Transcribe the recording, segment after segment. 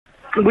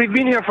We've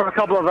been here for a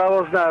couple of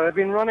hours now. I've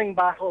been running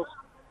battles.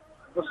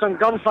 There's some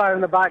gunfire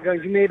in the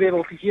background. You may be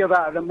able to hear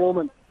that at the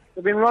moment. There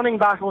have been running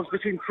battles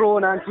between pro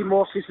and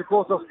anti-Morsi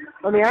supporters.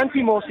 On the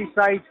anti-Morsi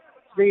side,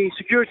 the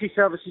security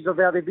services are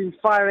there. They've been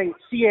firing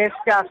CS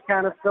gas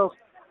canisters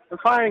and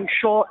firing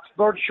shots,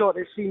 birdshot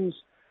it seems.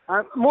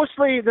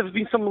 Mostly there's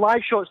been some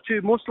live shots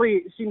too.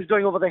 Mostly it seems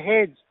going over the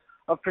heads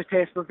of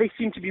protesters. They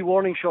seem to be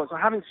warning shots.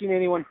 I haven't seen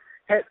anyone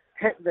hit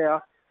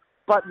there.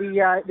 But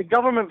the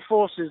government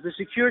forces, the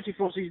security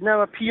forces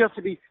now appear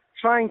to be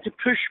trying to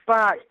push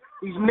back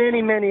these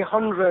many, many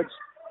hundreds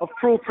of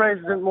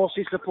pro-President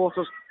Morsi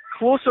supporters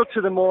closer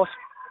to the mosque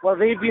where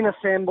they've been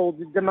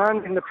assembled,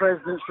 demanding the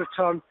president's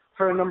return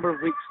for a number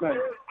of weeks now.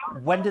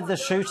 When did the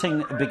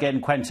shooting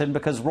begin, Quentin?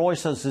 Because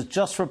Reuters is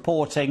just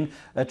reporting,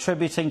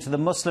 attributing to the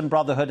Muslim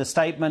Brotherhood a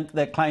statement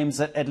that claims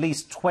that at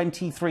least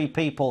 23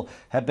 people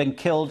have been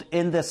killed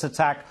in this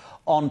attack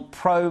on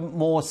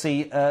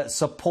pro-Morsi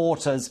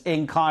supporters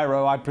in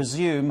Cairo. I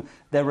presume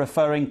they're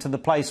referring to the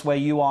place where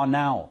you are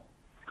now.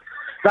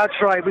 That's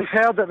right. We've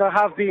heard that there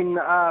have been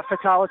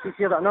fatalities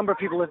here, that a number of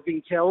people have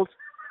been killed.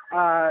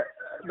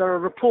 There are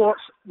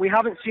reports, we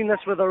haven't seen this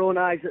with our own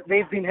eyes, that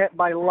they've been hit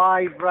by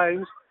live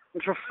rounds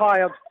which were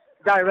fired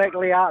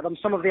directly at them.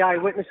 Some of the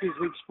eyewitnesses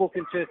we've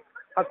spoken to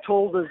have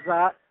told us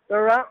that.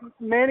 There are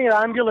many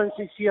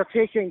ambulances here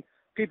taking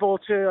people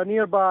to a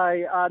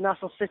nearby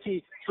Nasser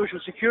City Social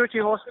Security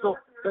Hospital,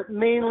 but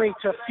mainly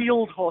to a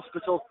field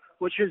hospital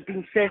which has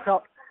been set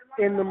up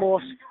in the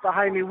mosque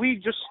behind me. We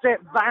just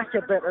stepped back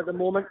a bit at the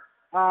moment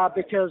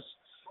because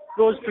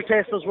those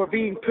protesters were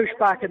being pushed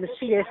back and the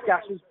CS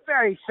gas was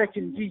very thick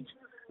indeed.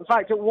 In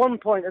fact, at one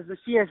point, as the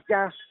CS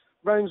gas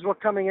rounds were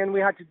coming in, we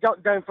had to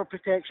duck down for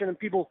protection and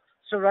people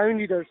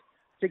surrounded us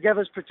to give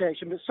us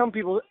protection. But some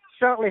people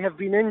certainly have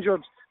been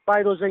injured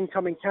by those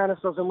incoming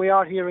canisters, and we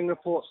are hearing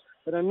reports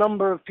that a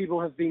number of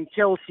people have been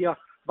killed here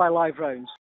by live rounds.